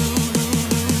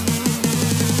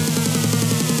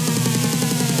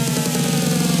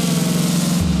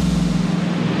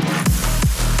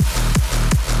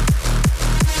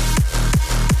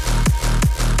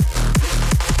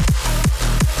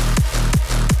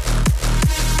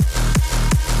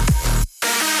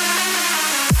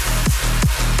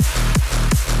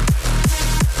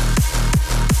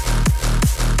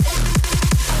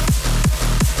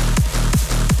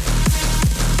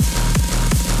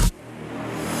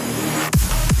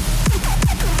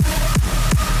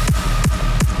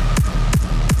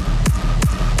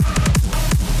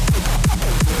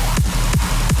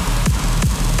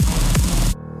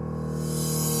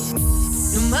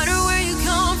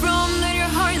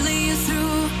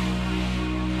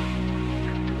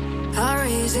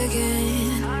 rise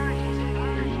again.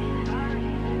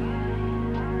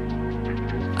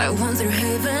 I went through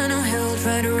heaven or hell,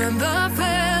 tried to run but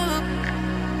fell.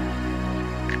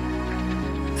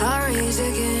 I rise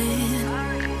again.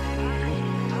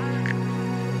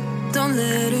 Don't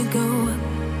let it go.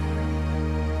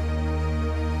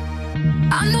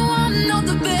 I know I'm not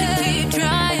the best. I keep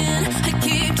trying, I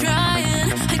keep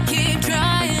trying, I keep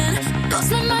trying.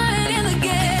 Lost my mind in the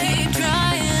game. I keep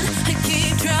trying, I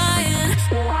keep trying,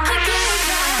 I keep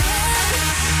trying.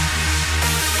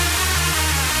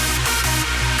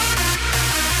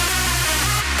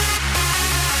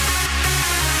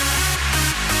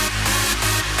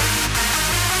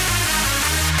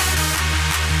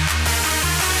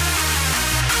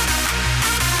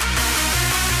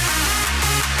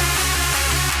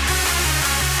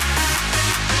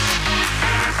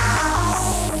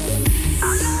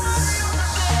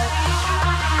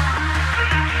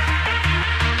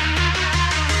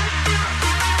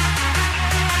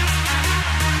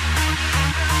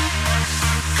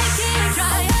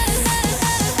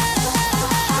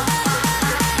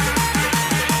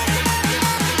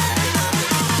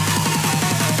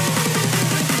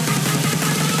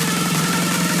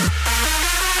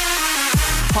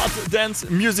 Dance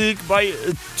music by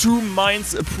Two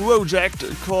Minds project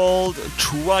called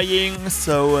Trying.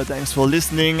 So thanks for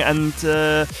listening, and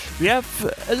we have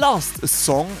a last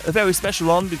song, a very special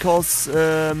one, because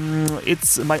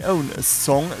it's my own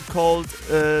song called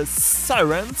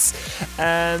Sirens,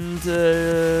 and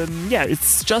yeah,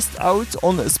 it's just out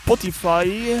on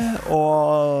Spotify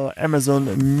or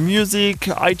Amazon Music,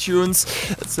 iTunes,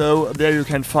 so there you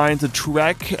can find the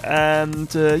track,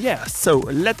 and yeah, so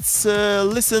let's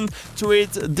listen to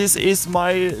it. This is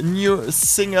my new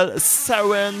single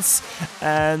Sirens,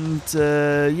 and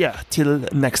yeah, till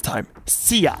next time,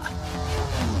 see ya.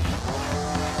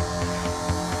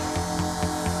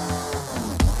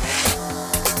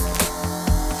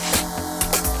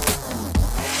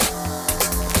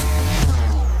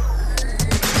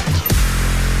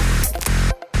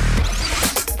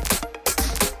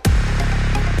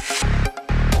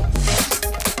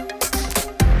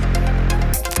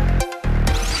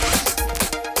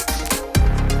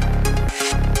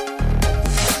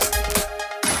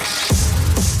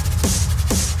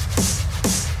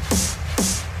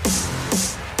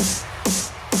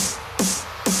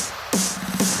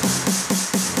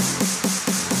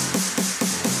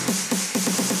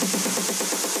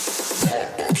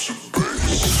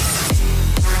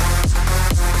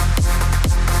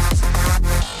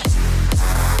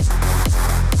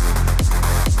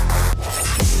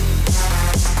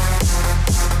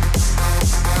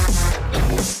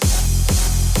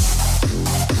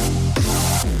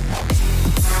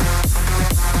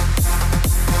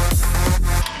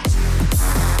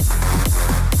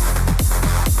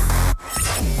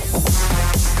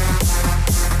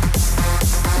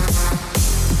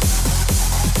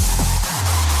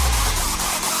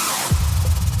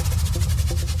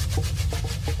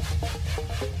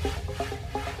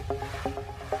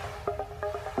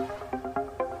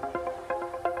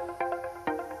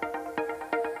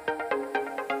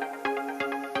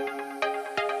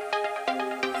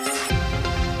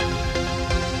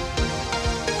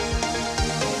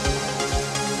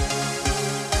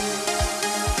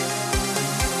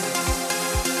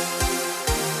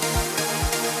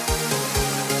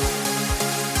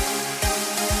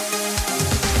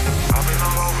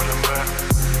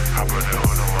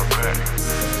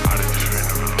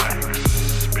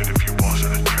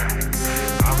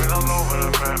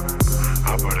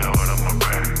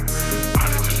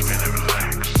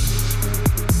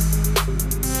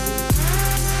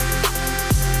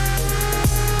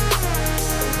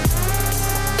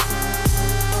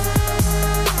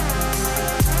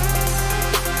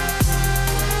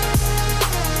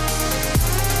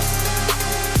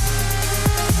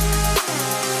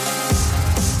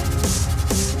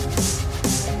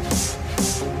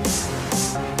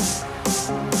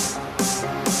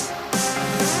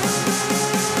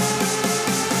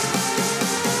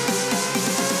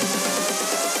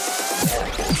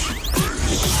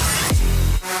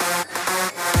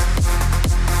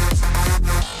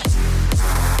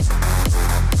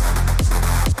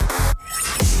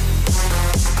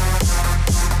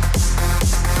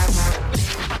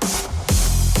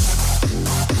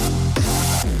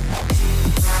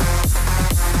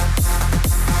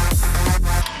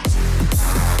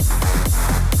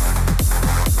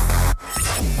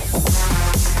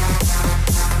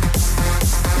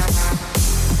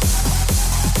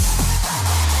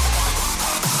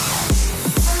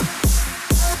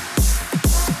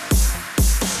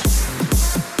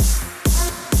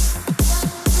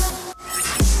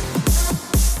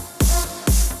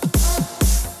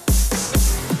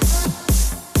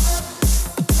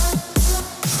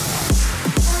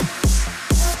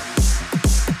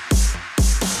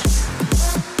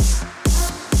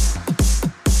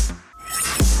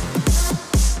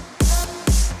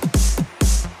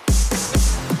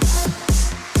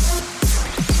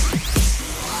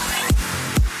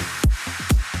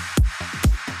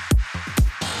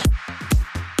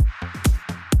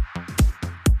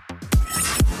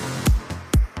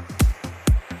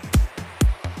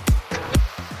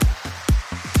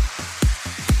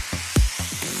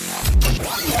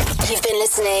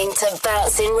 listening to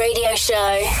Bouncing Radio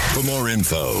Show. For more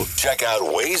info, check out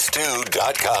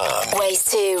ways2.com. Ways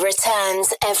 2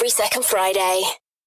 returns every second Friday.